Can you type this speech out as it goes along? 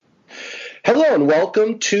Hello and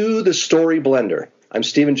welcome to the Story Blender. I'm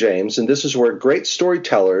Stephen James, and this is where great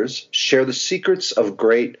storytellers share the secrets of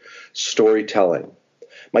great storytelling.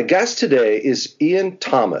 My guest today is Iain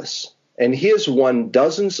Thomas, and he has won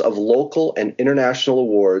dozens of local and international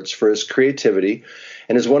awards for his creativity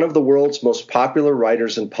and is one of the world's most popular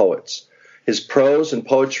writers and poets. His prose and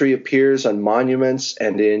poetry appears on monuments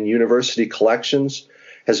and in university collections,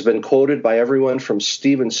 has been quoted by everyone from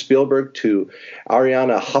Steven Spielberg to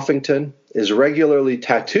Arianna Huffington, is regularly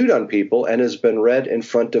tattooed on people, and has been read in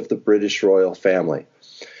front of the British royal family.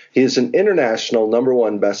 He is an international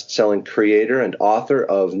 #1 best-selling creator and author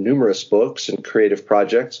of numerous books and creative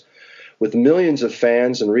projects with millions of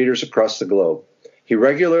fans and readers across the globe. He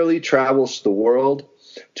regularly travels the world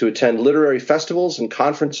to attend literary festivals and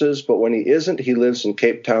conferences, but when he isn't, he lives in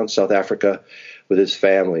Cape Town, South Africa, with his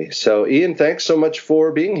family. So, Iain, thanks so much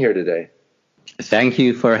for being here today. Thank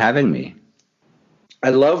you for having me. I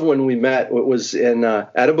love when we met. It was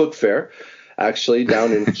at a book fair, actually,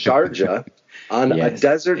 down in Sharjah on a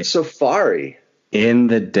desert safari. In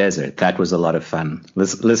the desert. That was a lot of fun.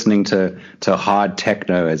 Listening to hard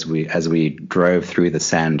techno as we drove through the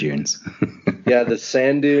sand dunes. Yeah, the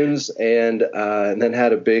sand dunes, and then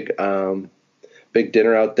had a big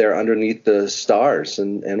dinner out there underneath the stars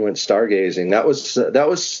and went stargazing. That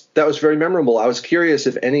was very memorable. I was curious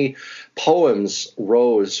if any poems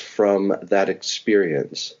rose from that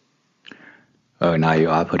experience. Oh, now you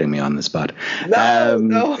are putting me on the spot. No, I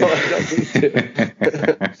don't need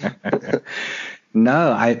to.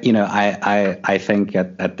 No, I think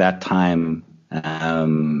at that time, I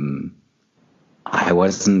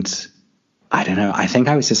wasn't. I don't know. I think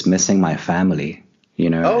I was just missing my family.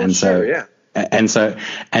 Oh, and sure, yeah. And so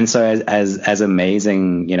as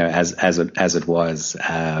amazing, as it was,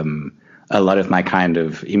 a lot of my kind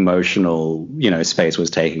of emotional, space was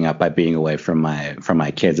taken up by being away from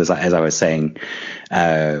my kids. As I was saying,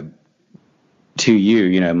 to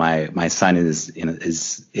you, my son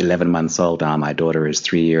is 11 months old now. My daughter is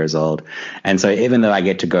 3 years old. And so even though I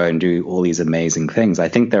get to go and do all these amazing things, I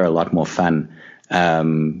think they're a lot more fun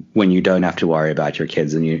when you don't have to worry about your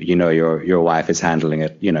kids and your wife is handling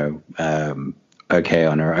it, okay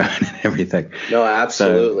on her own and everything. No,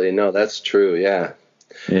 absolutely. No, that's true. Yeah.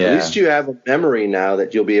 At least you have a memory now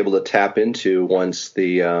that you'll be able to tap into once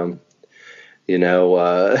the,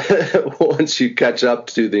 once you catch up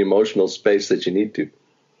to the emotional space that you need to.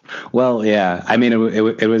 Well, yeah. I mean,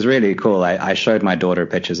 it was really cool. I showed my daughter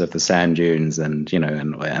pictures of the sand dunes and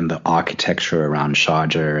the architecture around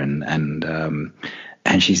Sharjah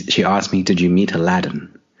and she asked me, "Did you meet Aladdin?"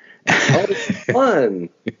 Oh, fun!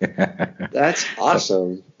 That's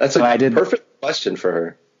awesome. That's a perfect question for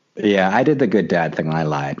her. Yeah, I did the good dad thing. I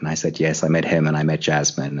lied and I said yes. I met him and I met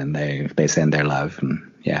Jasmine, and they send their love,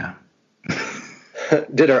 and yeah.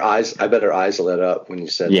 Did her eyes? I bet her eyes lit up when you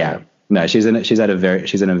said that. No, she's in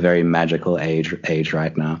a very magical age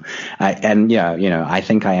right now. I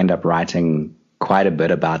think I end up writing quite a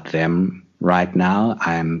bit about them right now.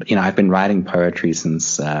 I've been writing poetry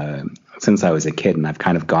since I was a kid, and I've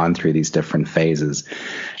kind of gone through these different phases.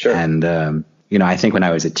 Sure. And I think when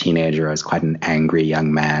I was a teenager, I was quite an angry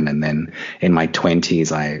young man, and then in my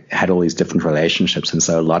 20s, I had all these different relationships, and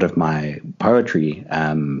so a lot of my poetry,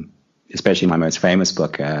 especially my most famous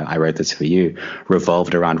book, I Wrote This For You,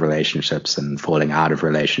 revolved around relationships and falling out of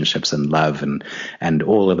relationships and love and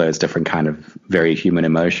all of those different kind of very human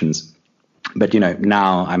emotions. But,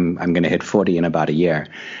 now I'm going to hit 40 in about a year,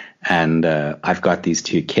 and I've got these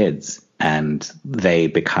 2 kids, and they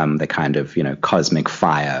become the kind of, cosmic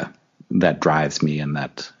fire that drives me and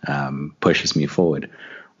that pushes me forward.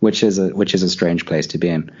 Which is a strange place to be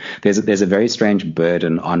in. There's a very strange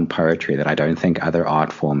burden on poetry that I don't think other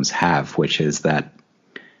art forms have, which is that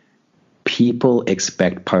people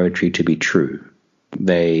expect poetry to be true.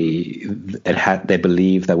 They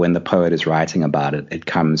believe that when the poet is writing about it, it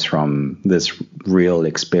comes from this real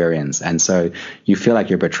experience, and so you feel like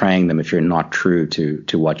you're betraying them if you're not true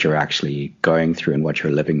to what you're actually going through and what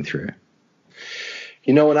you're living through.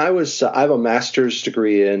 When I have a master's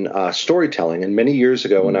degree in storytelling, and many years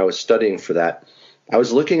ago when I was studying for that, I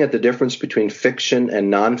was looking at the difference between fiction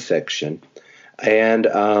and nonfiction. And,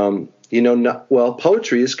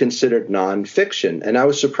 poetry is considered nonfiction. And I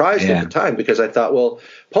was surprised at the time because I thought, well,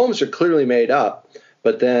 poems are clearly made up.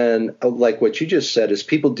 But then, like what you just said, is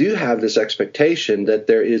people do have this expectation that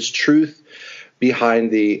there is truth behind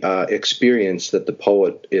the experience that the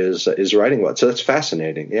poet is writing about. So that's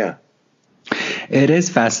fascinating. Yeah. It is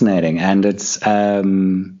fascinating, and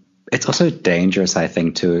it's also dangerous, I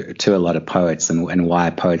think, to a lot of poets, and why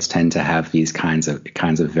poets tend to have these kinds of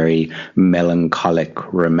very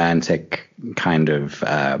melancholic, romantic kind of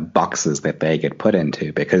boxes that they get put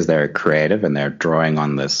into, because they're creative and they're drawing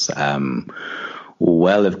on this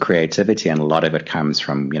well of creativity, and a lot of it comes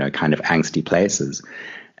from, kind of angsty places.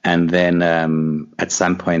 And then at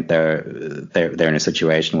some point they're in a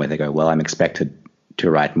situation where they go, well, I'm expected to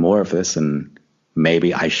write more of this, and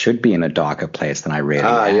maybe I should be in a darker place than I really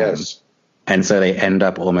am. Yes. And so they end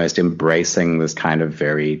up almost embracing this kind of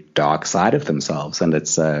very dark side of themselves, and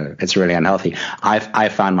it's really unhealthy. I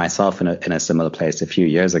found myself in a similar place a few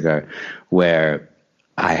years ago, where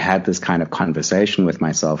I had this kind of conversation with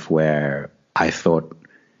myself where I thought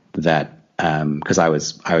that because I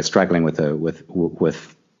was struggling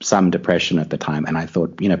with some depression at the time, and I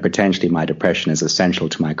thought, potentially my depression is essential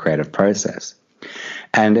to my creative process.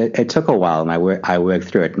 And it took a while, and I worked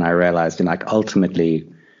through it, and I realized,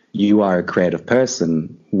 ultimately, you are a creative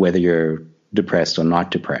person, whether you're depressed or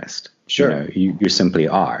not depressed. Sure. You simply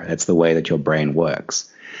are. It's the way that your brain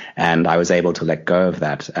works. And I was able to let go of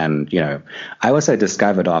that. And, I also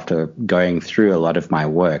discovered after going through a lot of my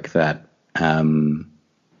work that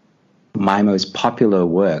my most popular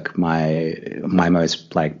work, my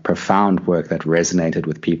most profound work that resonated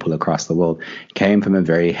with people across the world came from a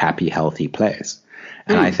very happy, healthy place.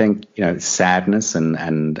 And I think, sadness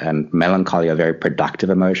and melancholy are very productive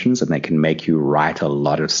emotions, and they can make you write a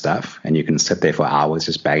lot of stuff, and you can sit there for hours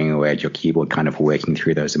just banging away at your keyboard, kind of working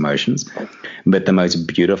through those emotions. But the most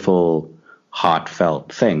beautiful,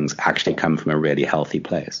 heartfelt things actually come from a really healthy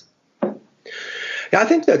place. Yeah, I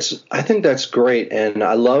think that's great, and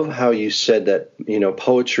I love how you said that,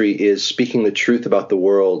 poetry is speaking the truth about the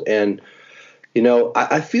world. And,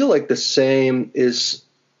 I feel like the same is,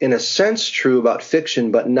 in a sense, true about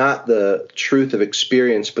fiction, but not the truth of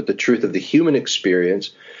experience, but the truth of the human experience,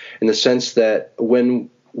 in the sense that when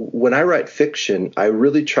I write fiction, I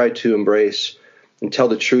really try to embrace and tell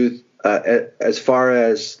the truth as far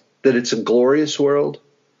as that it's a glorious world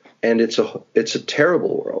and it's a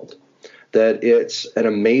terrible world, that it's an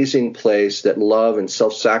amazing place, that love and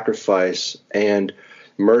self-sacrifice and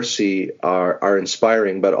mercy are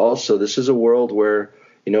inspiring, but also this is a world where,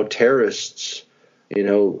 terrorists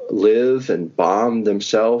live and bomb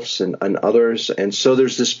themselves and others. And so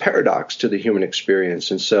there's this paradox to the human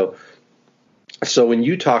experience. And so when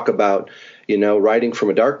you talk about, writing from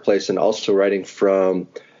a dark place and also writing from,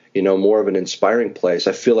 more of an inspiring place,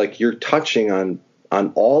 I feel like you're touching on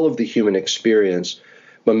all of the human experience,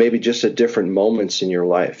 but maybe just at different moments in your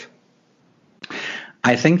life.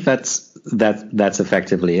 I think that's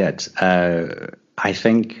effectively it. I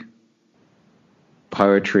think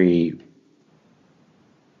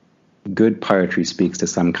good poetry speaks to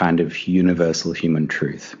some kind of universal human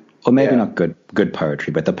truth, or maybe not good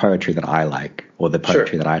poetry, but the poetry that I like, or the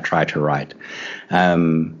poetry that I try to write.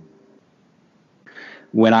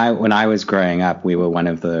 When I was growing up, we were one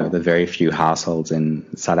of the very few households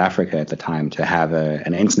in South Africa at the time to have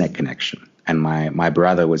an internet connection. And my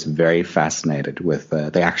brother was very fascinated with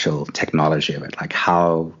the actual technology of it, like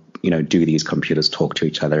how, do these computers talk to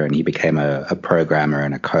each other? And he became a programmer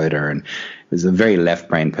and a coder, and was a very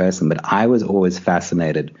left-brain person. But I was always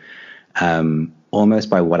fascinated almost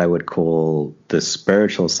by what I would call the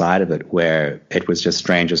spiritual side of it, where it was just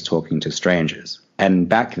strangers talking to strangers. And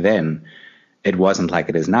back then, it wasn't like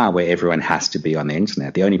it is now, where everyone has to be on the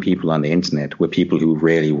internet. The only people on the internet were people who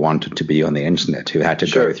really wanted to be on the internet, who had to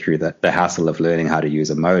go through the hassle of learning how to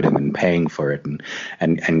use a modem and paying for it,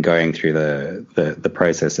 and going through the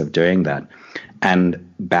process of doing that.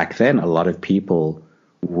 And back then, a lot of people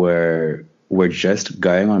were just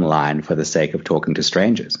going online for the sake of talking to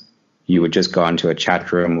strangers. You would just go onto a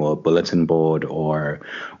chat room or a bulletin board or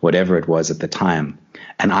whatever it was at the time.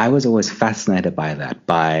 And I was always fascinated by that,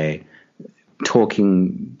 by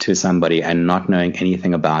talking to somebody and not knowing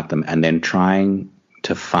anything about them, and then trying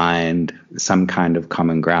to find some kind of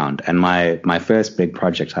common ground. And my first big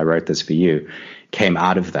project, I Wrote This For You, came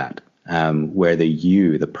out of that, where the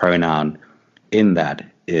you, the pronoun in that,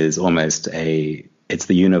 is almost it's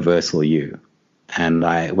the universal you. And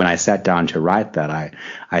when I sat down to write that,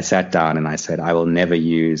 I sat down and I said, I will never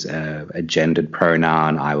use a gendered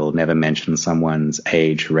pronoun. I will never mention someone's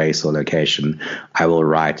age, race, or location. I will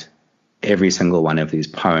write every single one of these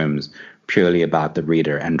poems purely about the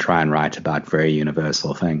reader, and try and write about very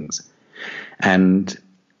universal things. And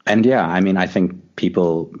yeah, I mean, I think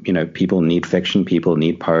people need fiction, people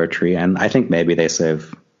need poetry, and I think maybe they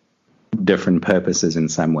serve different purposes in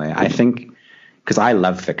some way. I think, because I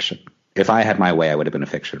love fiction. If I had my way, I would have been a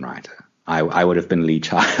fiction writer. I would have been Lee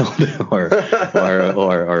Child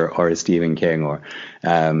or Stephen King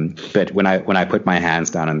but when I put my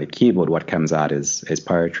hands down on the keyboard, what comes out is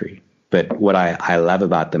poetry. But what I love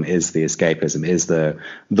about them is the escapism, is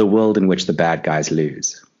the world in which the bad guys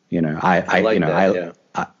lose.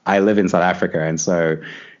 I live in South Africa, and so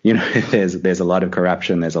there's a lot of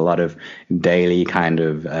corruption, there's a lot of daily kind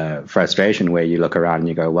of frustration where you look around and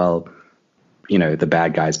you go, well, the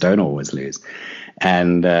bad guys don't always lose.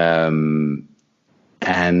 And so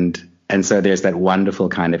there's that wonderful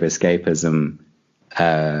kind of escapism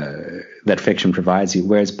that fiction provides you,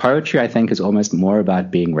 whereas poetry, I think, is almost more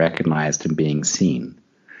about being recognized and being seen.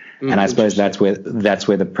 And I suppose that's where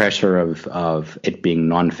the pressure of it being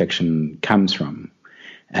nonfiction comes from.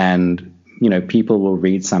 And people will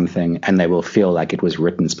read something and they will feel like it was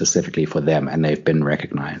written specifically for them, and they've been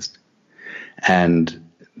recognized. And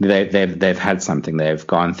they've had something. They've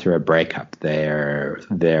gone through a breakup. Their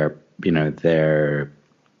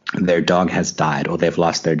dog has died, or they've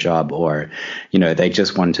lost their job, or they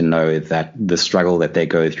just want to know that the struggle that they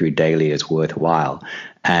go through daily is worthwhile.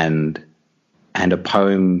 And a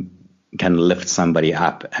poem can lift somebody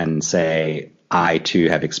up and say, I too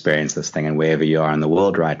have experienced this thing, and wherever you are in the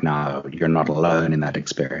world right now, you're not alone in that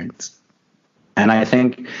experience. And I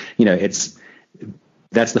think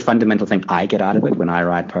that's the fundamental thing I get out of it when I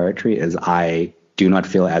write poetry, is I do not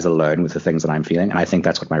feel as alone with the things that I'm feeling. And I think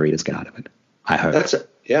that's what my readers get out of it, I hope. That's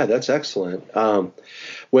excellent.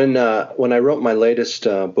 When I wrote my latest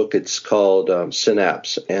book, it's called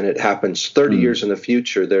Synapse, and it happens 30 years in the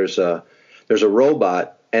future. There's a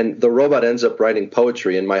robot, and the robot ends up writing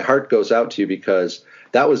poetry, and my heart goes out to you, because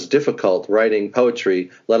that was difficult, writing poetry,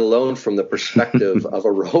 let alone from the perspective of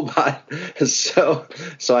a robot. So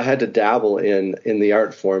I had to dabble in the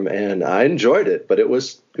art form, and I enjoyed it, but it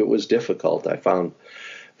was difficult. I found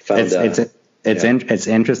it's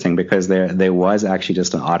interesting, because there was actually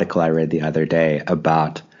just an article I read the other day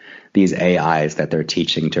about these AIs that they're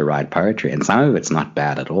teaching to write poetry, and some of it's not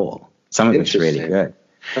bad at all. Some of it's really good.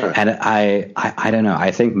 Huh. And I don't know.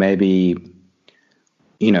 I think maybe,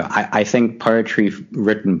 I think poetry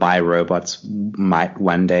written by robots might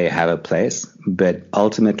one day have a place, but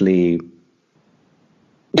ultimately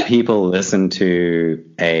people listen to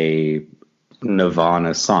a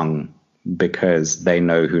Nirvana song because they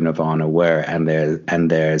know who Nirvana were, and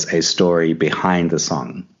there's a story behind the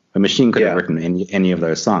song. A machine could have written any of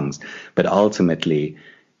those songs, but ultimately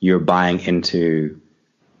you're buying into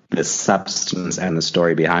the substance and the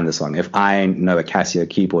story behind the song. If I know a Casio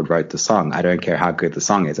keyboard wrote the song, I don't care how good the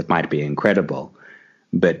song is. It might be incredible.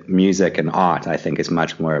 But music and art, I think, is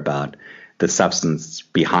much more about the substance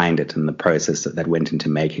behind it and the process that went into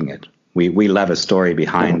making it. We love a story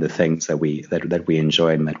behind the things that we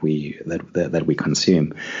enjoy and that we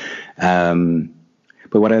consume.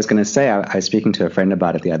 But what I was going to say, I was speaking to a friend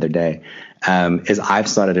about it the other day, is I've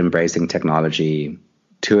started embracing technology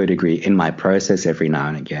to a degree in my process every now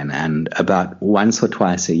and again. And about once or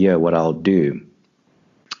twice a year, what I'll do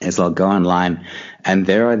is I'll go online, and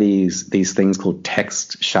there are these things called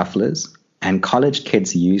text shufflers, and college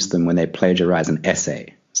kids use them when they plagiarize an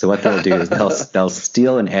essay. So what they'll do is they'll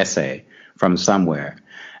steal an essay from somewhere,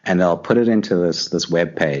 and they'll put it into this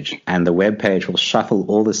web page, and the web page will shuffle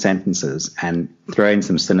all the sentences and throw in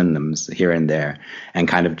some synonyms here and there and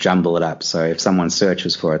kind of jumble it up. So if someone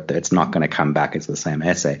searches for it, it's not going to come back as the same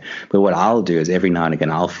essay. But what I'll do is every now and again,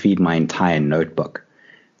 I'll feed my entire notebook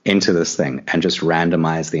into this thing and just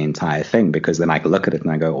randomize the entire thing, because then I can look at it and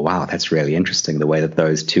I go, wow, that's really interesting, the way that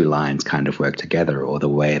those two lines kind of work together, or the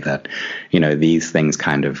way that, these things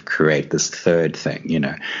kind of create this third thing,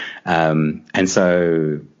 and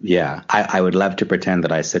so, yeah, I would love to pretend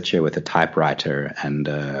that I sit here with a typewriter and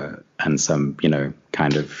some,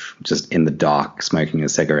 kind of just in the dark, smoking a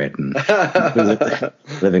cigarette and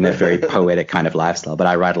living a very poetic kind of lifestyle. But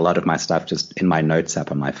I write a lot of my stuff just in my notes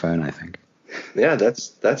app on my phone, I think. Yeah,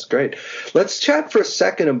 that's great. Let's chat for a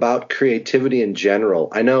second about creativity in general.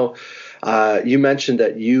 I know you mentioned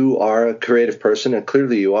that you are a creative person, and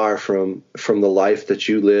clearly you are from the life that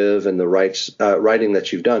you live and the writing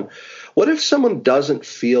that you've done. What if someone doesn't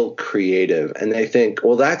feel creative and they think,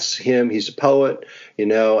 well, that's him, he's a poet,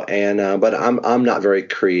 but I'm not very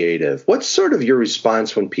creative. What's sort of your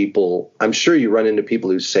response when people? I'm sure you run into people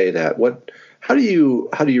who say that. How do you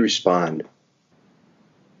respond?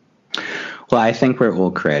 Well, I think we're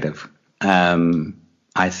all creative.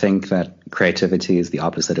 I think that creativity is the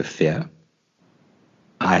opposite of fear.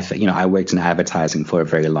 I worked in advertising for a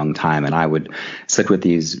very long time, and I would sit with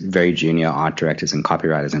these very junior art directors and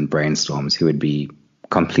copywriters in brainstorms who would be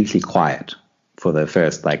completely quiet for the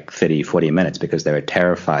first 30, 40 minutes because they were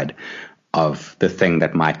terrified of the thing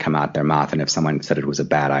that might come out their mouth, and if someone said it was a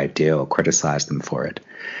bad idea or criticized them for it.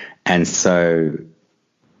 And so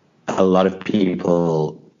a lot of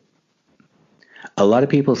people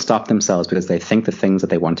stop themselves because they think the things that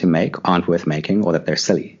they want to make aren't worth making, or that they're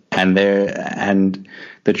silly. And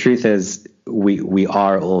the truth is, we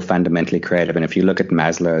are all fundamentally creative. And if you look at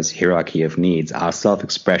Maslow's hierarchy of needs, our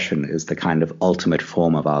self-expression is the kind of ultimate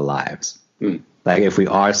form of our lives. Like, if we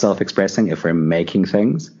are self-expressing, if we're making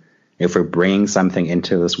things, if we're bringing something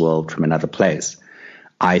into this world from another place,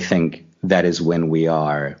 I think that is when we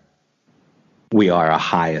are our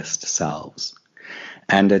highest selves.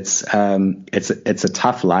 And it's a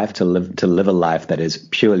tough life to live a life that is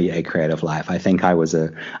purely a creative life. I think I was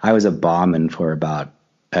a barman for about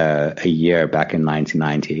a year back in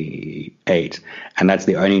 1998, and that's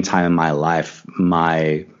the only time in my life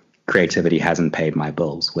my creativity hasn't paid my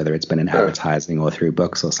bills, whether it's been in advertising or through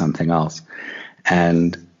books or something else.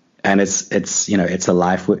 And it's a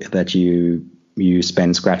life that you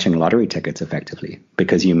spend scratching lottery tickets effectively,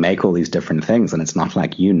 because you make all these different things, and it's not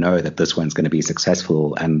like that this one's going to be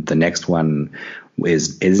successful and the next one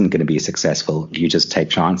isn't going to be successful. You just take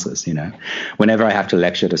chances. Whenever I have to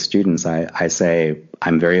lecture to students, I say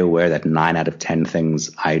I'm very aware that 9 out of 10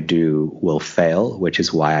 things I do will fail, which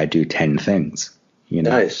is why I do 10 things.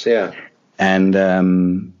 Nice, yeah. And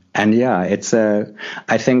yeah,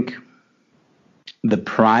 I think the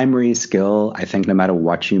primary skill, I think, no matter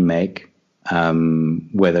what you make,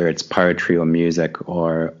 whether it's poetry or music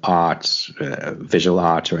or art, visual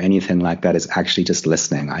art or anything like that, is actually just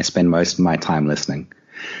listening. I spend most of my time listening,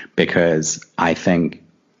 because I think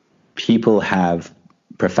people have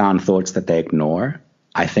profound thoughts that they ignore.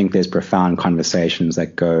 I think there's profound conversations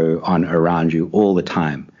that go on around you all the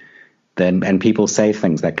time. And people say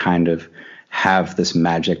things that kind of have this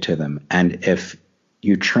magic to them. And if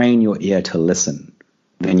you train your ear to listen,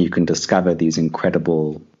 then you can discover these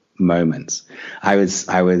incredible moments. I was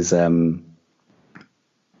in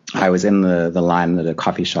the line at a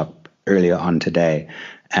coffee shop earlier on today,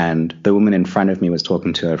 and the woman in front of me was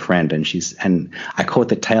talking to her friend, and I caught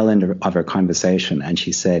the tail end of her conversation, and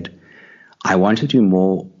she said, "I want to do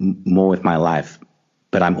more with my life,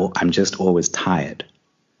 but I'm just always tired."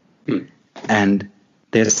 And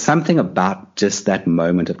there's something about just that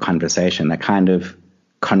moment of conversation that kind of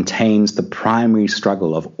contains the primary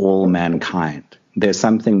struggle of all mankind. There's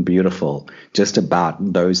something beautiful just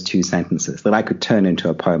about those 2 sentences that I could turn into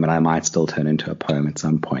a poem, and I might still turn into a poem at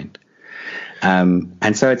some point.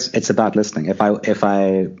 And so it's about listening. If I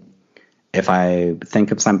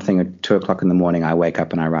think of something at 2:00 in the morning, I wake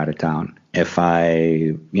up and I write it down. If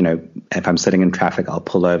I'm sitting in traffic, I'll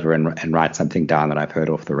pull over and write something down that I've heard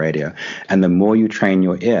off the radio. And the more you train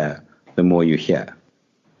your ear, the more you hear.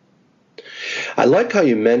 I like how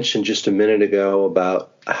you mentioned just a minute ago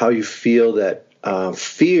about how you feel that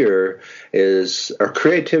fear or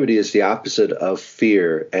creativity is the opposite of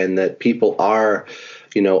fear, and that people are,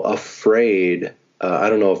 afraid. I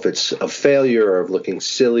don't know if it's of failure or of looking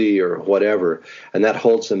silly or whatever, and that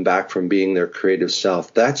holds them back from being their creative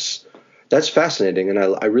self. That's fascinating, and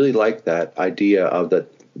I really like that idea of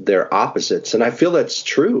that they're opposites, and I feel that's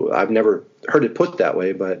true. I've never heard it put that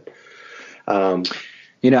way, but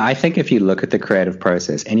I think if you look at the creative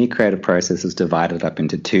process, any creative process is divided up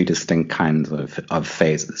into 2 distinct kinds of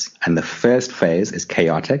phases. And the first phase is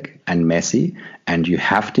chaotic and messy, and you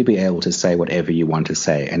have to be able to say whatever you want to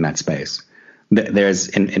say in that space. There's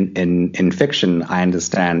in fiction, I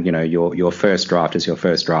understand, your first draft is your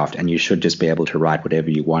first draft, and you should just be able to write whatever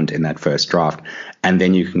you want in that first draft, and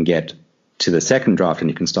then you can get to the second draft and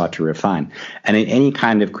you can start to refine. And in any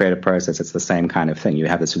kind of creative process, it's the same kind of thing. You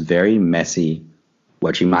have this very messy,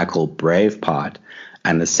 what you might call brave part,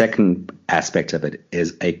 and the second aspect of it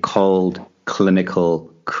is a cold,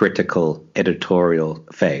 clinical, critical, editorial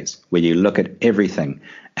phase, where you look at everything,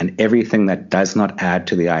 and everything that does not add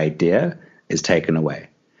to the idea is taken away.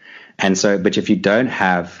 And so, but if you don't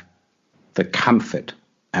have the comfort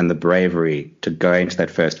and the bravery to go into that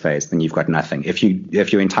first phase, then you've got nothing. If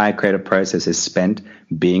your entire creative process is spent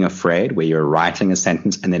being afraid, where you're writing a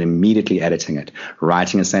sentence and then immediately editing it,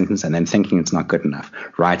 writing a sentence and then thinking it's not good enough,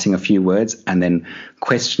 writing a few words and then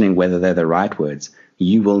questioning whether they're the right words,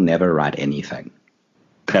 you will never write anything.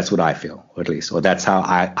 That's what I feel, or at least, or that's how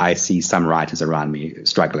I see some writers around me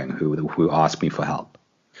struggling who ask me for help.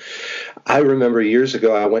 I remember years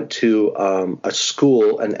ago I went to a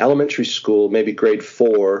school, an elementary school, maybe grade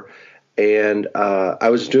 4, and I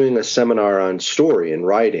was doing a seminar on story and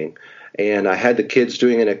writing. and I had the kids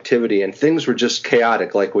doing an activity, and things were just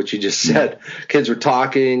chaotic, like what you just said. Kids were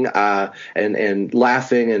talking and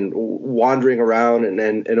laughing and wandering around,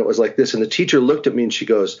 and it was like this. And the teacher looked at me and she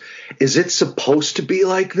goes, "Is it supposed to be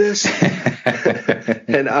like this?"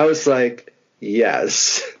 And I was like,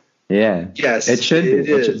 "Yes." Yeah. Yes. It should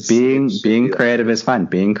be. Being creative is fun.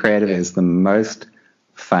 Being creative is the most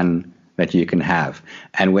fun that you can have.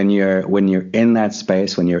 And when you're in that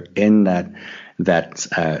space, when you're in that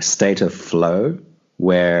state of flow,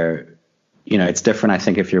 where it's different. I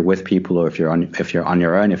think if you're with people, or if you're on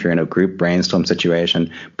your own, if you're in a group brainstorm situation,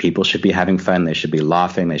 people should be having fun. They should be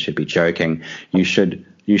laughing. They should be joking. You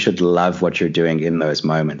should love what you're doing in those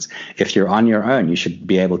moments. If you're on your own, you should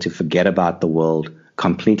be able to forget about the world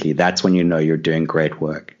completely. That's when you know you're doing great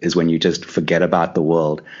work, is when you just forget about the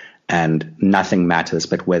world and nothing matters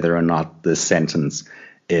but whether or not the sentence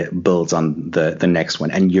builds on the next one,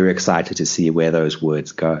 and you're excited to see where those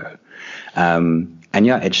words go. And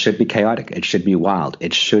yeah, it should be chaotic. It should be wild.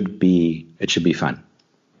 It should be fun.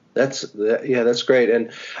 That's great.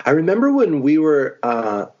 And I remember when we were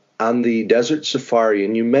on the desert safari,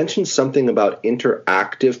 and you mentioned something about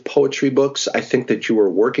interactive poetry books, I think that you were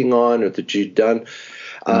working on or that you'd done.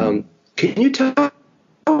 Can you tell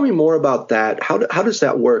me more about that? How does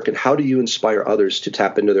that work, and how do you inspire others to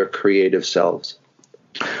tap into their creative selves?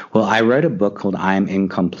 Well, I wrote a book called I'm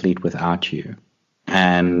Incomplete Without You,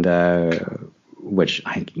 and which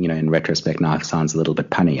in retrospect now sounds a little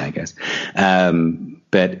bit punny, I guess.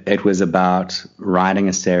 But it was about writing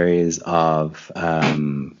a series of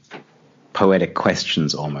poetic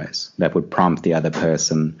questions almost that would prompt the other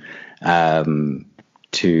person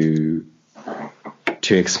to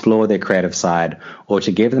explore their creative side, or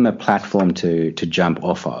to give them a platform to jump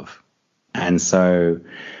off of. And so,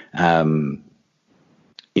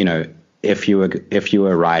 if you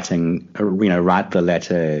were writing, write the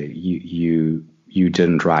letter you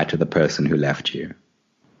didn't write to the person who left you,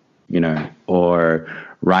 or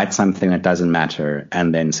write something that doesn't matter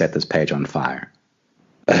and then set this page on fire.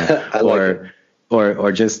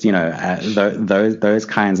 Or just those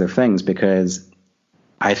kinds of things, because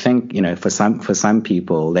I think for some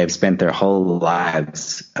people, they've spent their whole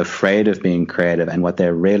lives afraid of being creative, and what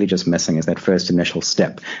they're really just missing is that first initial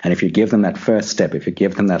step. And if you give them that first step, if you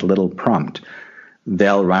give them that little prompt,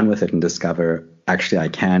 they'll run with it and discover, actually, I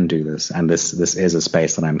can do this, and this is a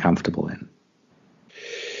space that I'm comfortable in.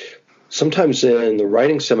 Sometimes in the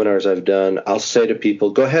writing seminars I've done, I'll say to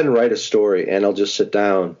people, go ahead and write a story, and I'll just sit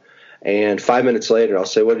down. And 5 minutes later, I'll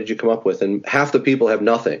say, what did you come up with? And half the people have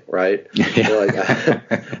nothing, right? Yeah.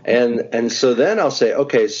 And so then I'll say,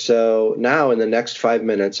 okay, so now in the next 5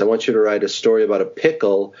 minutes, I want you to write a story about a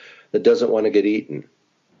pickle that doesn't want to get eaten.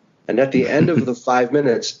 And at the end of the 5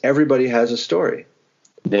 minutes, everybody has a story.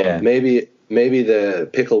 Yeah. Maybe the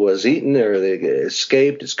pickle was eaten, or they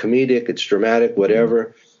escaped. It's comedic, it's dramatic,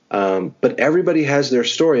 whatever. But everybody has their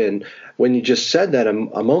story. And when you just said that a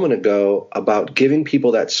moment ago about giving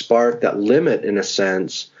people that spark, that limit in a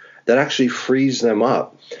sense, that actually frees them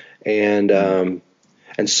up. And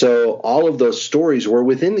so all of those stories were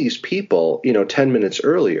within these people, 10 minutes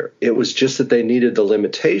earlier. It was just that they needed the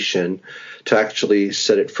limitation to actually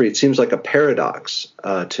set it free. It seems like a paradox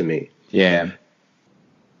to me. Yeah.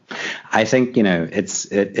 I think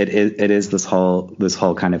it is this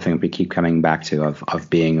whole kind of thing we keep coming back to of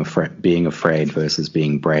being afraid versus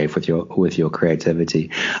being brave with your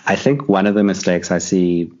creativity. I think one of the mistakes I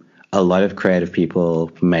see a lot of creative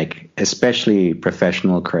people make, especially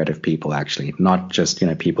professional creative people, actually, not just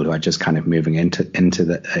people who are just kind of moving into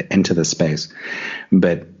the space,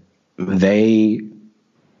 but they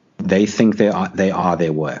think they are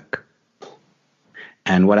their work.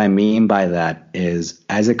 And what I mean by that is,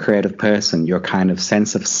 as a creative person, your kind of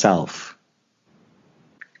sense of self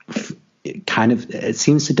it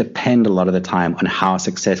seems to depend a lot of the time on how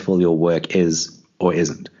successful your work is or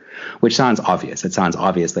isn't, which sounds obvious. It sounds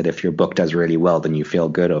obvious that if your book does really well, then you feel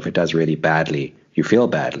good, or if it does really badly, you feel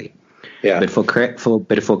badly. Yeah. But for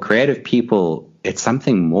creative people, it's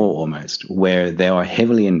something more almost, where they are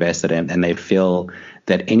heavily invested in, and they feel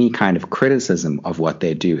that any kind of criticism of what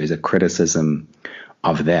they do is a criticism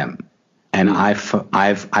of them. And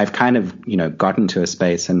I've kind of gotten to a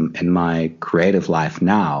space in my creative life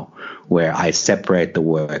now where I separate the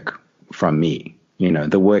work from me.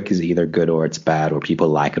 The work is either good or it's bad, or people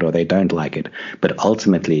like it or they don't like it. But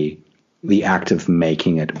ultimately, the act of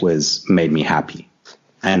making it made me happy.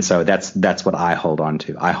 And so that's what I hold on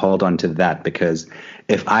to. I hold on to that because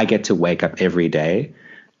if I get to wake up every day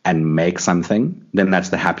and make something, then that's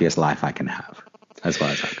the happiest life I can have, as far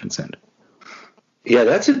as I'm concerned. Yeah,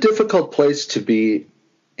 that's a difficult place to be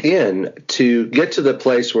in to get to the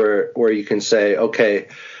place where you can say, okay,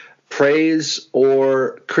 praise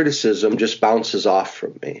or criticism just bounces off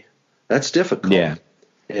from me. That's difficult. Yeah.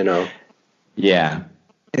 Yeah.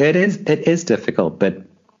 It is difficult, but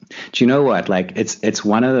do you know what? Like, it's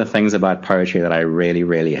one of the things about poetry that I really,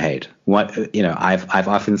 really hate. I've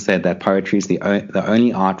often said that poetry is the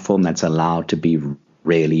only art form that's allowed to be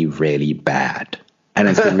really, really bad. And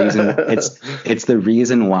it's the reason it's the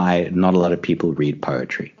reason why not a lot of people read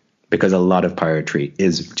poetry, because a lot of poetry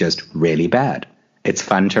is just really bad. It's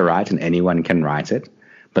fun to write and anyone can write it,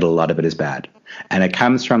 but a lot of it is bad. And it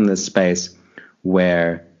comes from this space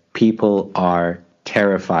where people are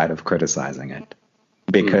terrified of criticizing it.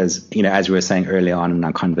 Because, as we were saying earlier on in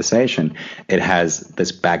our conversation, it has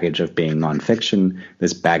this baggage of being nonfiction,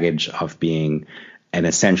 this baggage of being an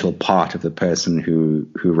essential part of the person who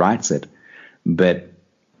writes it. But,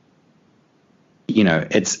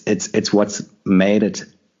 it's what's made it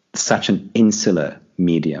such an insular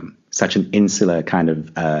medium, such an insular kind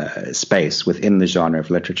of space within the genre of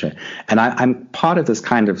literature. And I'm part of this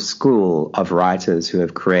kind of school of writers who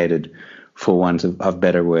have created, for want of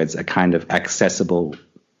better words, a kind of accessible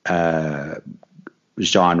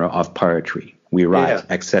genre of poetry. We write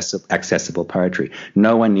accessible poetry.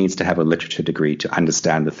 No one needs to have a literature degree to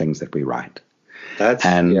understand the things that we write.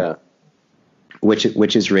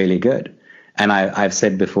 Which is really good. And I've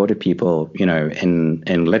said before to people, in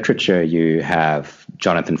literature, you have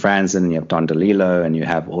Jonathan Franzen, you have Don DeLillo, and you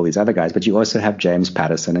have all these other guys, but you also have James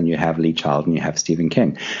Patterson, and you have Lee Child, and you have Stephen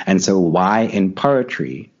King. And so why in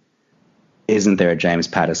poetry isn't there a James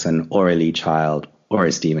Patterson or a Lee Child or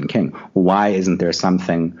a Stephen King? Why isn't there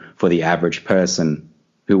something for the average person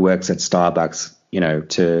who works at Starbucks,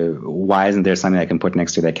 why isn't there something they can put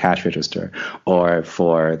next to their cash register, or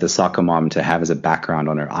for the soccer mom to have as a background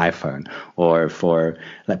on her iPhone, or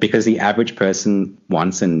because the average person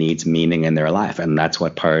wants and needs meaning in their life, and that's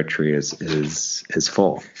what poetry is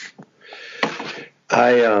for.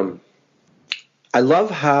 I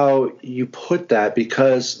love how you put that,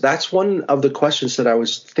 because that's one of the questions that I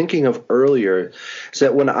was thinking of earlier, is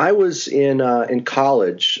that when I was in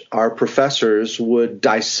college, our professors would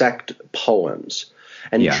dissect poems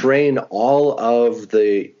and drain all of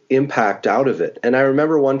the impact out of it. And I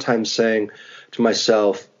remember one time saying to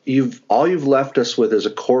myself, all you've left us with is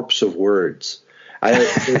a corpse of words. And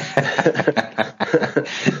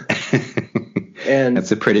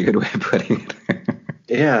that's a pretty good way of putting it.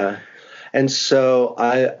 Yeah. And so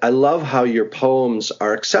I love how your poems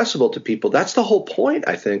are accessible to people. That's the whole point,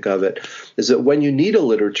 I think, of it, is that when you need a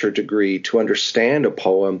literature degree to understand a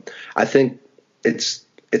poem, I think it's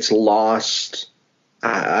lost.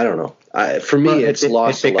 I don't know. For me, it's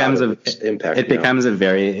lost a lot of its impact. It becomes a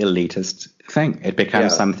very elitist thing. It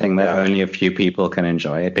becomes something that only a few people can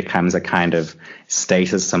enjoy. It becomes a kind of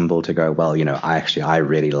status symbol to go, well, I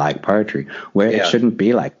really like poetry, where it shouldn't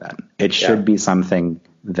be like that. It should be something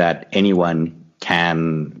that anyone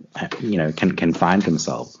can find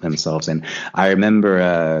themselves in. I remember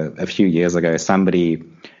a few years ago, somebody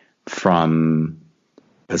from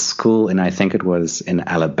a school, and I think it was in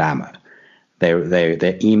Alabama, they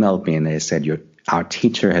emailed me and they said, our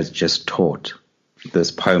teacher has just taught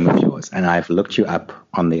this poem of yours, and I've looked you up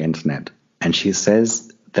on the internet, and she says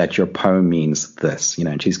that your poem means this,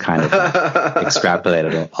 and she's kind of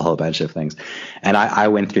extrapolated a whole bunch of things. And I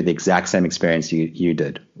went through the exact same experience you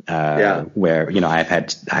did, where, I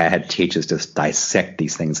had teachers just dissect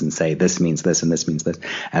these things and say, this means this and this means this.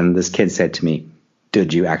 And this kid said to me,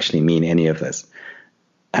 did you actually mean any of this?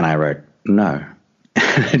 And I wrote, no.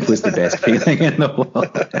 It was the best feeling in the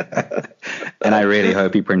world. And I really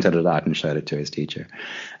hope he printed it out and showed it to his teacher.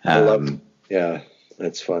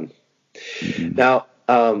 That's fun. Mm-hmm. Now,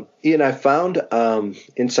 Iain, I found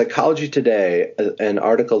in Psychology Today an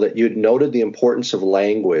article that you'd noted the importance of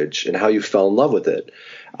language and how you fell in love with it.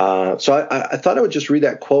 So I thought I would just read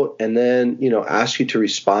that quote and then, ask you to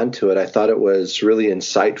respond to it. I thought it was really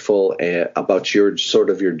insightful about your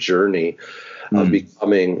journey of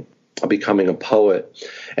becoming a poet.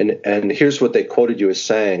 And here's what they quoted you as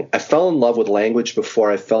saying: I fell in love with language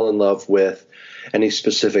before I fell in love with any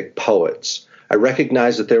specific poets. I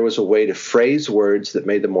recognized that there was a way to phrase words that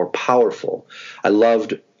made them more powerful. I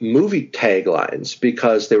loved movie taglines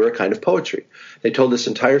because they were a kind of poetry. They told this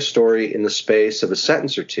entire story in the space of a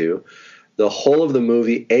sentence or two. The whole of the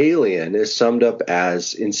movie Alien is summed up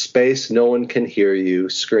as, in space, no one can hear you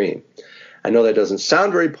scream. I know that doesn't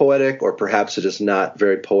sound very poetic, or perhaps it is not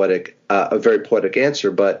very poetic, a very poetic answer,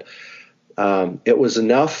 but it was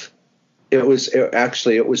enough. It was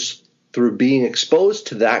through being exposed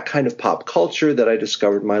to that kind of pop culture that I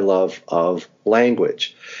discovered my love of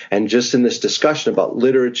language. And just in this discussion about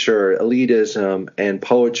literature, elitism, and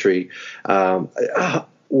poetry,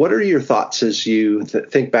 what are your thoughts as you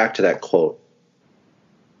think back to that quote?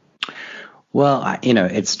 Well,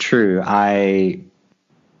 it's true. I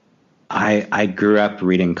grew up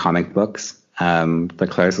reading comic books. The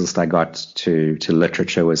closest I got to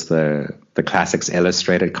literature was the classics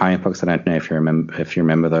illustrated comic books. I don't know if you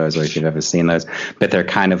remember those or if you've ever seen those, but they're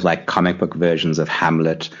kind of like comic book versions of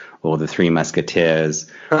Hamlet or The Three Musketeers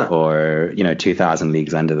or 2000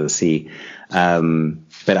 Leagues Under the Sea.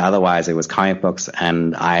 But otherwise it was comic books,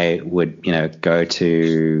 and I would go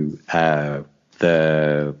to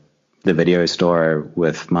the video store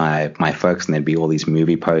with my folks, and there'd be all these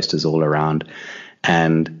movie posters all around,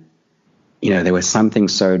 and there was something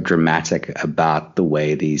so dramatic about the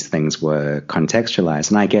way these things were contextualized.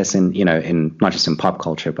 And I guess in not just in pop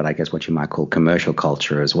culture, but I guess what you might call commercial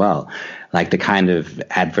culture as well, like the kind of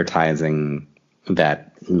advertising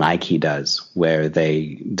that Nike does, where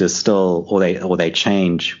they distill or they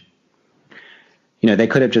change. They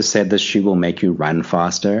could have just said this shoe will make you run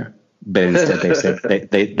faster, but instead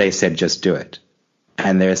they said just do it.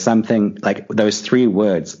 And there's something like those three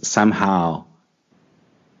words somehow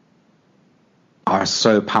are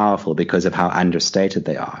so powerful because of how understated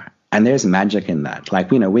they are. And there's magic in that. Like,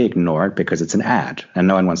 we ignore it because it's an ad and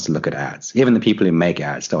no one wants to look at ads. Even the people who make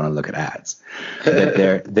ads don't want to look at ads. But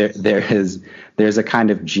there's a kind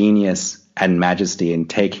of genius and majesty in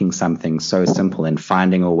taking something so simple and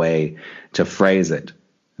finding a way to phrase it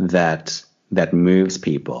that moves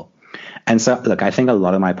people. And so, look, I think a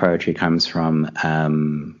lot of my poetry comes from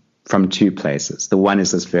two places. The one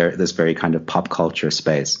is this very kind of pop culture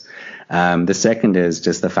space. The second is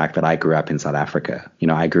just the fact that I grew up in South Africa.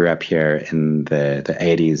 I grew up here in the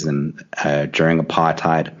 80s and during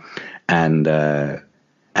apartheid. And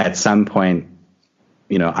at some point,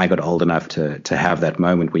 I got old enough to have that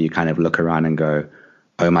moment where you kind of look around and go,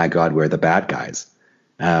 oh my God, we're the bad guys.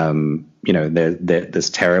 This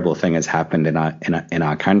terrible thing has happened in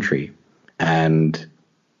our country. And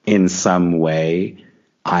in some way,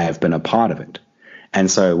 I have been a part of it. And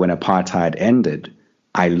so when apartheid ended,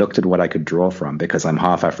 I looked at what I could draw from, because I'm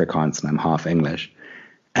half Afrikaans and I'm half English.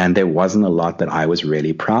 And there wasn't a lot that I was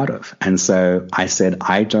really proud of. And so I said,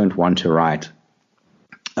 I don't want to write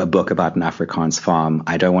a book about an Afrikaans farm.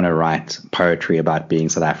 I don't want to write poetry about being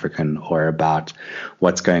South African or about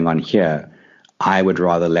what's going on here. I would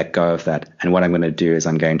rather let go of that. And what I'm going to do is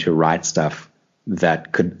I'm going to write stuff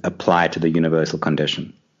that could apply to the universal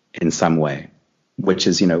condition in some way. Which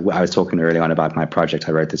is, I was talking early on about my project.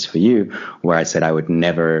 I wrote this for you, where I said I would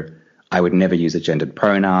never use a gendered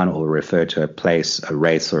pronoun or refer to a place, a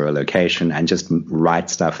race, or a location, and just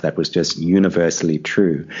write stuff that was just universally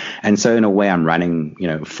true. And so in a way, I'm running,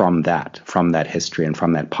 from that history and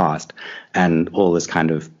from that past, and all this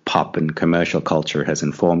kind of pop and commercial culture has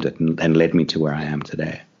informed it and led me to where I am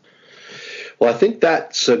today. Well, I think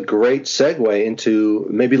that's a great segue into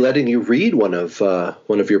maybe letting you read one of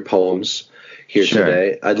your poems here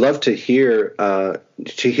today. I'd love to hear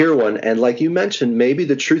one, and like you mentioned, maybe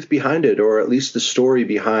the truth behind it, or at least the story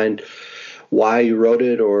behind why you wrote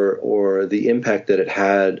it, or the impact that it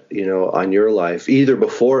had, on your life, either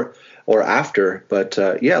before or after. But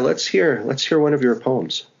let's hear one of your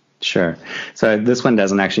poems. Sure. So this one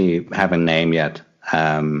doesn't actually have a name yet.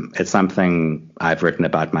 It's something I've written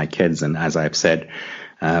about my kids, and as I've said,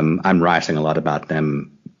 I'm writing a lot about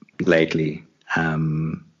them lately.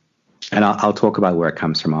 And I'll talk about where it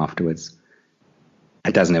comes from afterwards.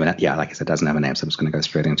 It doesn't even, like I said, it doesn't have a name, so I'm just going to go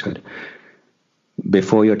straight into it.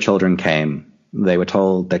 Before your children came, they were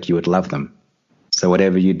told that you would love them. So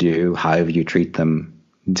whatever you do, however you treat them,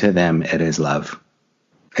 to them it is love.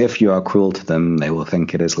 If you are cruel to them, they will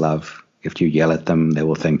think it is love. If you yell at them, they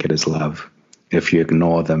will think it is love. If you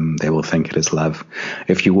ignore them, they will think it is love.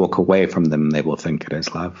 If you walk away from them, they will think it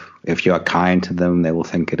is love. If you are kind to them, they will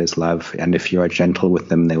think it is love. And if you are gentle with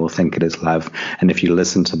them, they will think it is love. And if you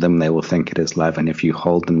listen to them, they will think it is love. And if you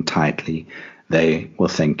hold them tightly, they will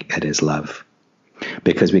think it is love.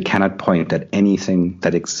 Because we cannot point at anything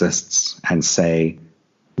that exists and say,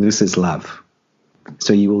 this is love.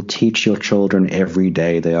 So you will teach your children every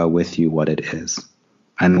day they are with you what it is.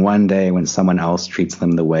 And one day when someone else treats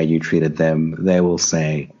them the way you treated them, they will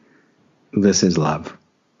say, this is love.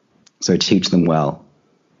 So teach them well,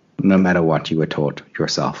 no matter what you were taught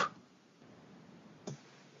yourself.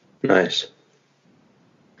 Nice.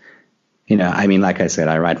 Like I said,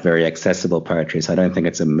 I write very accessible poetry, so I don't think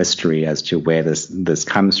it's a mystery as to where this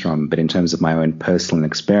comes from. But in terms of my own personal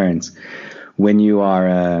experience, when you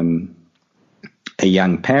are a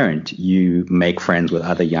young parent, you make friends with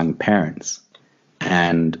other young parents.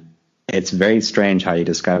 And it's very strange how you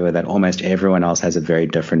discover that almost everyone else has a very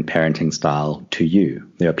different parenting style to you.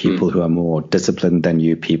 There are people who are more disciplined than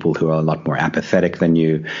you, people who are a lot more apathetic than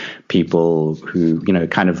you, people who,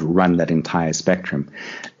 kind of run that entire spectrum.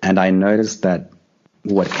 And I noticed that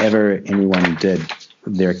whatever anyone did,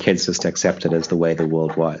 their kids just accepted as the way the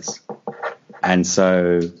world was. And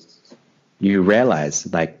so you realize,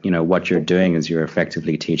 what you're doing is you're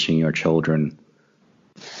effectively teaching your children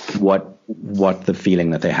what the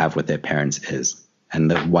feeling that they have with their parents is,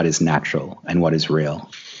 and what is natural and what is real.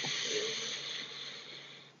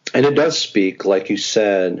 And it does speak, like you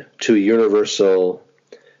said, to a universal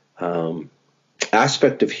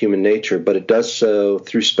aspect of human nature, but it does so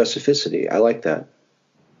through specificity. I like that.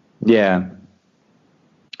 Yeah.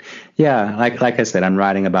 Yeah, like I said, I'm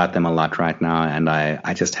writing about them a lot right now, and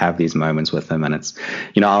I just have these moments with them, and it's,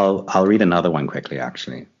 I'll read another one quickly,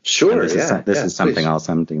 actually. Sure, This is something else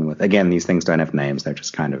I'm dealing with. Again, these things don't have names. They're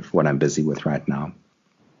just kind of what I'm busy with right now.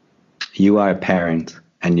 You are a parent,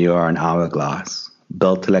 and you are an hourglass,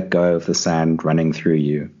 built to let go of the sand running through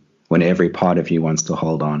you when every part of you wants to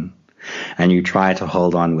hold on. And you try to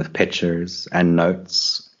hold on with pictures and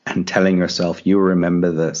notes and telling yourself, you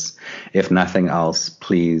remember this. If nothing else,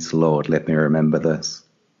 please, Lord, let me remember this.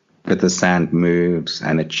 But the sand moves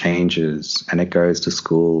and it changes and it goes to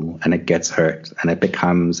school and it gets hurt and it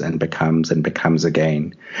becomes and becomes and becomes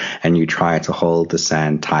again. And you try to hold the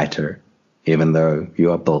sand tighter, even though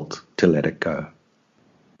you are built to let it go.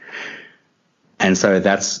 And so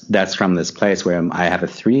that's from this place where I have a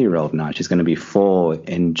 3-year-old now. She's going to be 4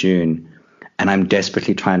 in June. And I'm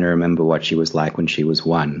desperately trying to remember what she was like when she was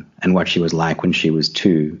 1 and what she was like when she was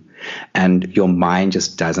 2. And your mind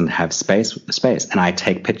just doesn't have space. And I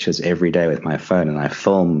take pictures every day with my phone and I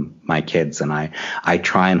film my kids and I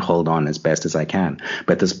try and hold on as best as I can.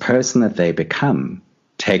 But this person that they become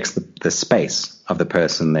takes the space of the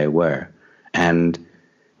person they were. And,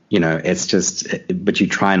 it's just, but you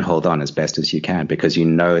try and hold on as best as you can because you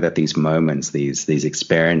know that these moments, these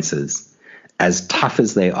experiences, as tough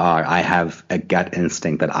as they are, I have a gut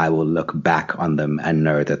instinct that I will look back on them and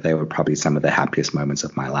know that they were probably some of the happiest moments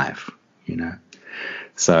of my life,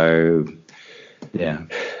 So, yeah.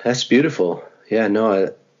 That's beautiful. Yeah,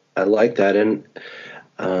 no, I like that. And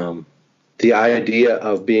the idea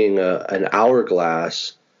of being an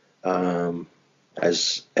hourglass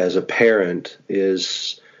as a parent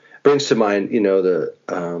brings to mind,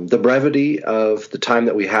 the brevity of the time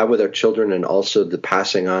that we have with our children and also the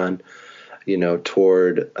passing on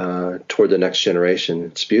toward the next generation.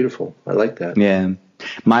 It's beautiful. I like that. Yeah.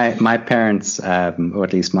 My parents, or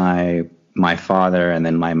at least my father and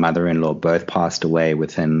then my mother-in-law both passed away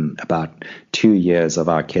within about 2 years of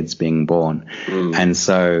our kids being born. And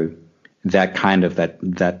so that kind of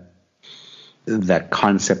that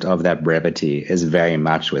concept of that brevity is very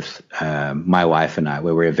much with my wife and I,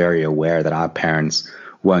 where we're very aware that our parents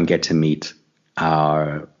won't get to meet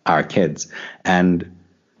our kids. And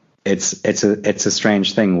it's a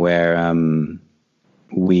strange thing where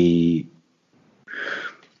we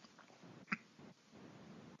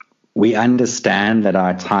understand that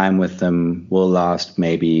our time with them will last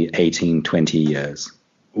maybe 18, 20 years.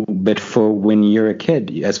 But for when you're a kid,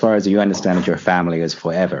 as far as you understand that your family is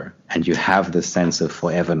forever and you have this sense of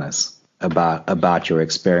foreverness about your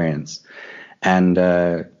experience. And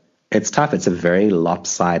it's tough. It's a very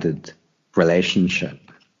lopsided relationship.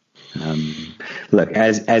 Look,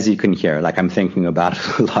 as you can hear, I'm thinking about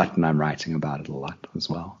it a lot and I'm writing about it a lot as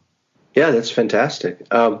well. Yeah, that's fantastic.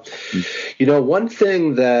 One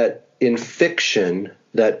thing that in fiction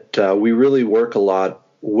that we really work a lot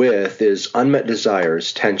with is unmet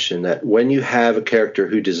desires, tension, that when you have a character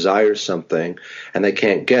who desires something and they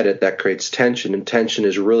can't get it, that creates tension. And tension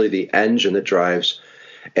is really the engine that drives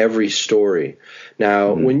every story.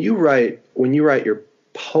 Now, when you write your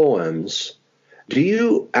poems, do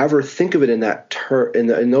you ever think of it in that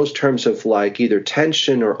in those terms of either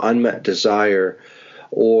tension or unmet desire,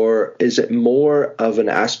 or is it more of an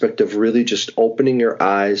aspect of really just opening your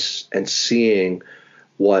eyes and seeing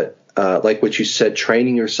what, like what you said,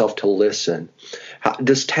 training yourself to listen?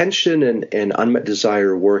 Does tension and unmet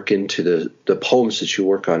desire work into the poems that you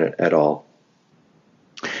work on at all?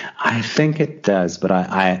 I think it does, but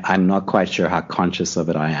I'm not quite sure how conscious of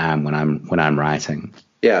it I am when I'm writing.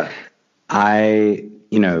 Yeah.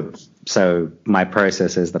 So my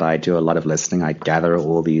process is that I do a lot of listening. I gather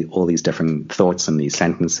all these different thoughts and these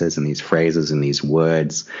sentences and these phrases and these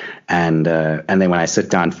words. And then when I sit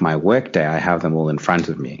down for my work day, I have them all in front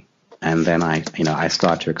of me. And then I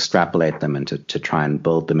start to extrapolate them and to try and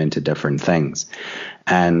build them into different things.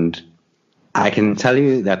 And I can tell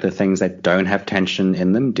you that the things that don't have tension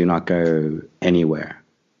in them do not go anywhere.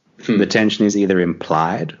 The tension is either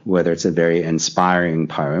implied, whether it's a very inspiring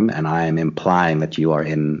poem, and I am implying that you are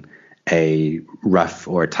in a rough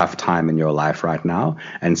or a tough time in your life right now,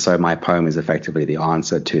 and so my poem is effectively the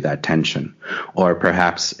answer to that tension. Or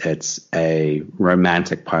perhaps it's a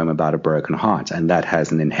romantic poem about a broken heart, and that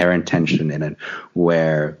has an inherent tension in it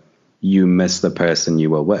where you miss the person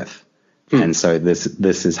you were with. And so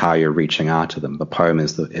this is how you're reaching out to them. The poem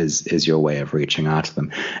is your way of reaching out to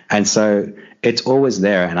them. And so it's always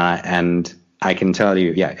there. And I can tell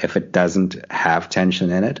you, if it doesn't have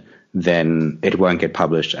tension in it, then it won't get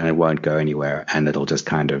published and it won't go anywhere. And it'll just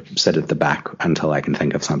kind of sit at the back until I can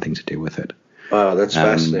think of something to do with it. Wow, that's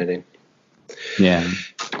fascinating. Yeah.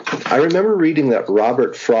 I remember reading that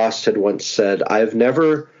Robert Frost had once said, "I've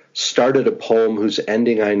never started a poem whose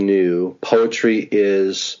ending I knew. Poetry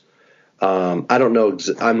is... I don't know,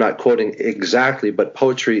 I'm not quoting exactly, but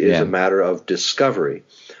poetry is a matter of discovery."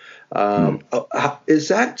 Is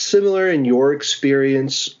that similar in your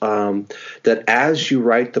experience, that as you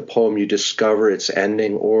write the poem, you discover its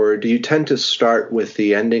ending, or do you tend to start with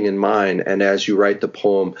the ending in mind, and as you write the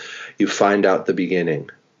poem, you find out the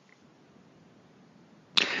beginning?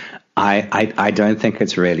 I don't think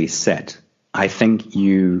it's really set. I think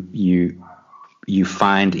you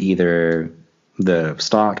find either the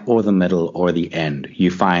start or the middle or the end. You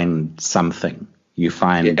find something. You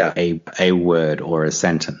find a word or a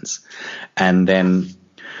sentence. And then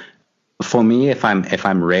for me, if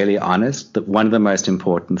I'm really honest, one of the most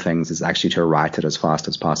important things is actually to write it as fast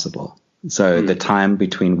as possible. So the time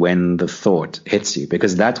between when the thought hits you,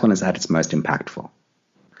 because that's when it's at its most impactful.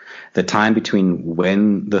 The time between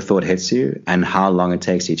when the thought hits you and how long it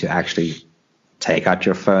takes you to actually take out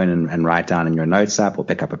your phone and write down in your notes app or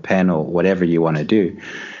pick up a pen or whatever you want to do,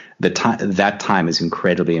 that time is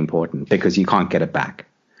incredibly important because you can't get it back.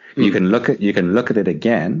 You can look at it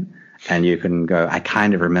again and you can go, I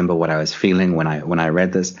kind of remember what I was feeling when I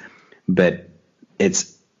read this, but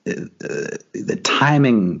it's the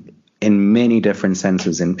timing in many different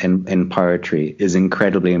senses in poetry is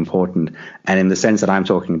incredibly important. And in the sense that I'm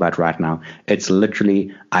talking about right now, it's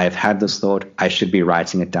literally, I've had this thought, I should be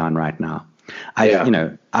writing it down right now.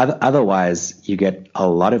 Otherwise you get a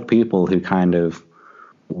lot of people who kind of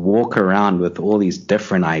walk around with all these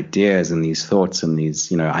different ideas and these thoughts and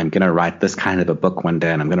these, I'm going to write this kind of a book one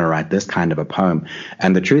day and I'm going to write this kind of a poem.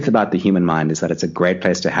 And the truth about the human mind is that it's a great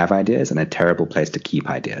place to have ideas and a terrible place to keep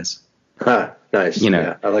ideas. Nice.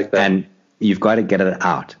 I like that. And you've got to get it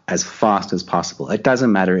out as fast as possible. It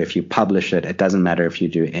doesn't matter if you publish it. It doesn't matter if you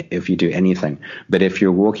do anything. But if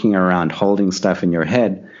you're walking around holding stuff in your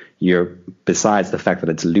head, besides the fact that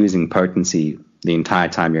it's losing potency the entire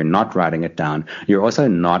time you're not writing it down, you're also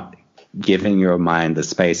not giving your mind the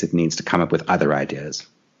space it needs to come up with other ideas.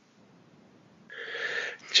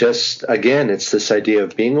 Just, again, it's this idea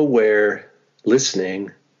of being aware,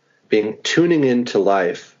 listening, tuning into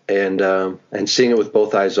life, and seeing it with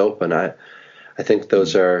both eyes open. I think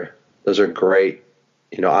those are great,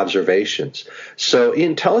 observations. So,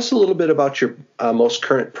 Iain, tell us a little bit about your most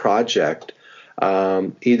current project.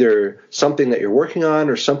 Either something that you're working on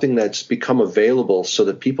or something that's become available so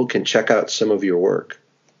that people can check out some of your work.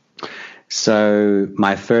 So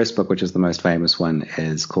my first book, which is the most famous one,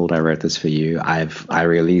 is called I Wrote This For You. I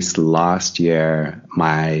released last year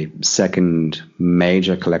my second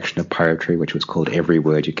major collection of poetry, which was called Every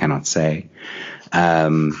Word You Cannot Say.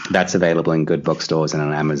 That's available in good bookstores and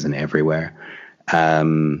on Amazon everywhere.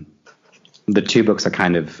 The two books are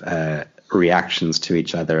kind of reactions to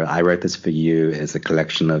each other. I Wrote This For You is a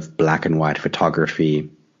collection of black and white photography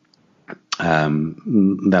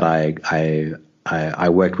that I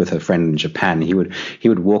worked with a friend in Japan. He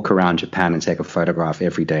would walk around Japan and take a photograph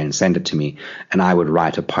every day and send it to me, and I would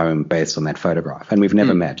write a poem based on that photograph. And we've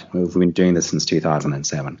never met. We've been doing this since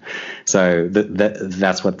 2007. So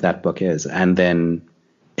that's what that book is. And then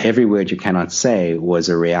Every Word You Cannot Say was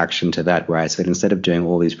a reaction to that, where I said, instead of doing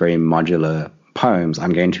all these very modular poems,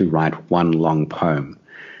 I'm going to write one long poem.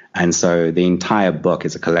 And so the entire book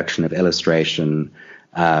is a collection of illustration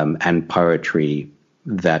and poetry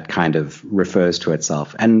that kind of refers to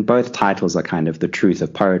itself. And both titles are kind of the truth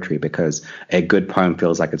of poetry, because a good poem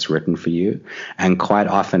feels like it's written for you. And quite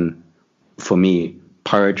often, for me,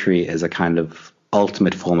 poetry is a kind of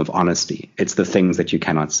ultimate form of honesty. It's the things that you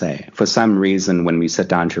cannot say. For some reason, when we sit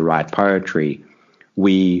down to write poetry,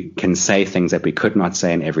 we can say things that we could not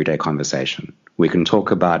say in everyday conversation. We can talk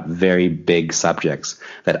about very big subjects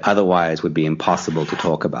that otherwise would be impossible to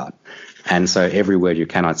talk about. And so Every Word You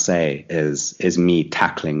Cannot Say is me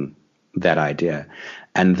tackling that idea.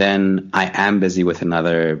 And then I am busy with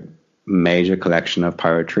another major collection of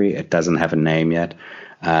poetry. It doesn't have a name yet.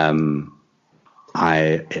 There'll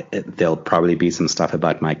probably be some stuff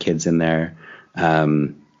about my kids in there.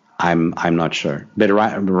 I'm not sure, but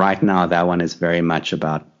right now that one is very much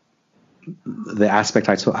about the aspect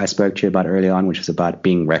I spoke to you about early on, which is about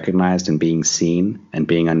being recognized and being seen and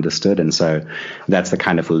being understood. And so that's the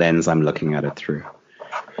kind of lens I'm looking at it through.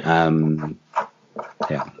 That's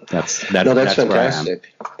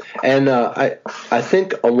fantastic. And I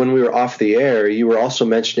think when we were off the air, you were also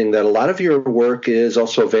mentioning that a lot of your work is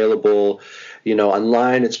also available,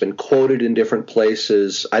 online. It's been quoted in different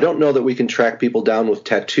places. I don't know that we can track people down with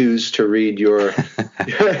tattoos to read your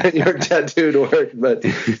your tattooed work, but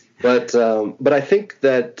I think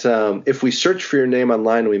that if we search for your name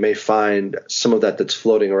online, we may find some of that's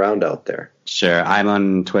floating around out there. Sure. I'm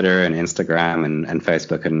on Twitter and Instagram and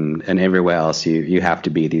Facebook and everywhere else you have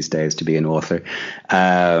to be these days to be an author.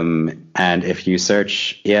 And if you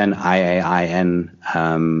search Iain, Iain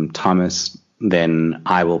Thomas, then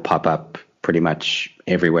I will pop up pretty much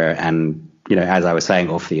everywhere. And, as I was saying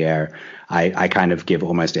off the air, I kind of give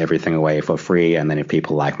almost everything away for free. And then if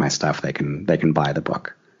people like my stuff, they can buy the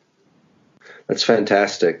book. That's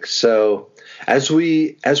fantastic. So as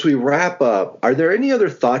we wrap up, are there any other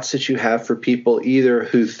thoughts that you have for people either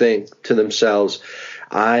who think to themselves,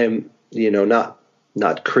 I'm,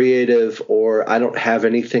 not creative, or I don't have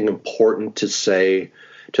anything important to say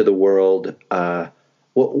to the world?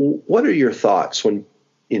 What are your thoughts when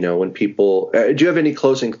people, do you have any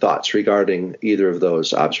closing thoughts regarding either of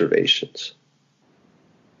those observations?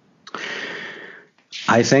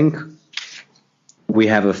 I think we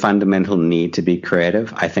have a fundamental need to be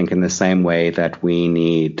creative. I think in the same way that we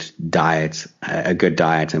need a good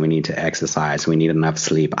diet, and we need to exercise, we need enough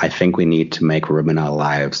sleep, I think we need to make room in our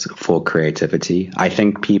lives for creativity. I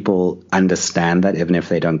think people understand that, even if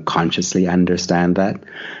they don't consciously understand that.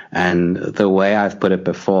 And the way I've put it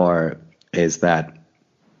before is that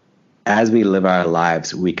as we live our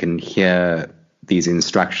lives, we can hear these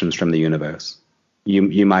instructions from the universe.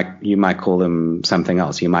 You might call them something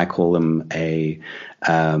else. You might call them a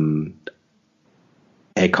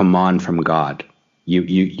command from God.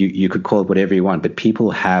 You could call it whatever you want, but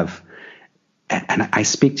people have, and I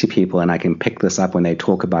speak to people and I can pick this up when they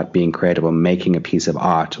talk about being creative or making a piece of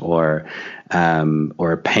art or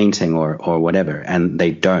a painting or whatever, and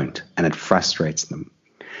they don't, and it frustrates them.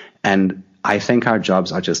 And I think our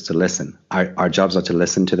jobs are just to listen. Our jobs are to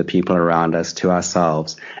listen to the people around us, to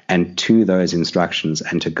ourselves, and to those instructions,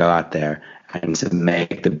 and to go out there and to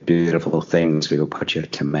make the beautiful things we were put here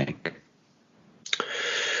to make.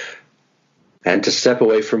 And to step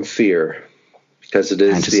away from fear, because it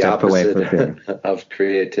is the opposite of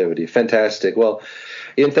creativity. Fantastic. Well,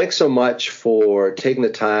 Iain, thanks so much for taking the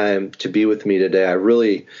time to be with me today. I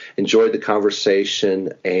really enjoyed the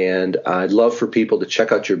conversation, and I'd love for people to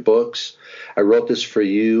check out your books. I wrote this for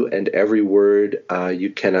you, and every word you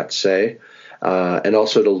cannot say, and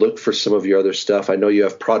also to look for some of your other stuff. I know you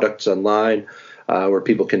have products online where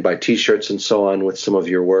people can buy T-shirts and so on with some of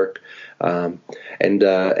your work. And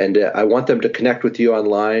I want them to connect with you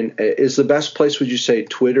online. Is the best place, would you say,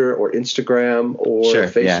 Twitter or Instagram or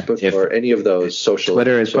Facebook or any of those social?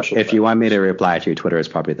 Twitter is. Social if you want me to reply to you, Twitter is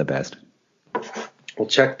probably the best. Well,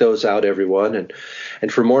 check those out, everyone.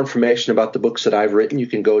 And for more information about the books that I've written, you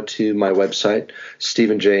can go to my website,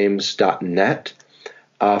 stephenjames.net.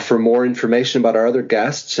 For more information about our other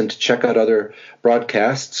guests and to check out other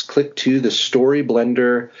broadcasts, click to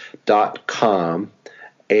thestoryblender.com.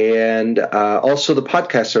 And also the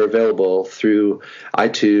podcasts are available through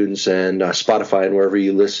iTunes and Spotify and wherever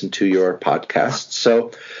you listen to your podcasts.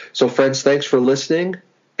 So friends, thanks for listening.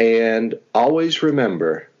 And always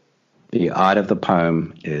remember, the art of the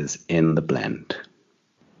poem is in the blend.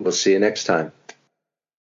 We'll see you next time.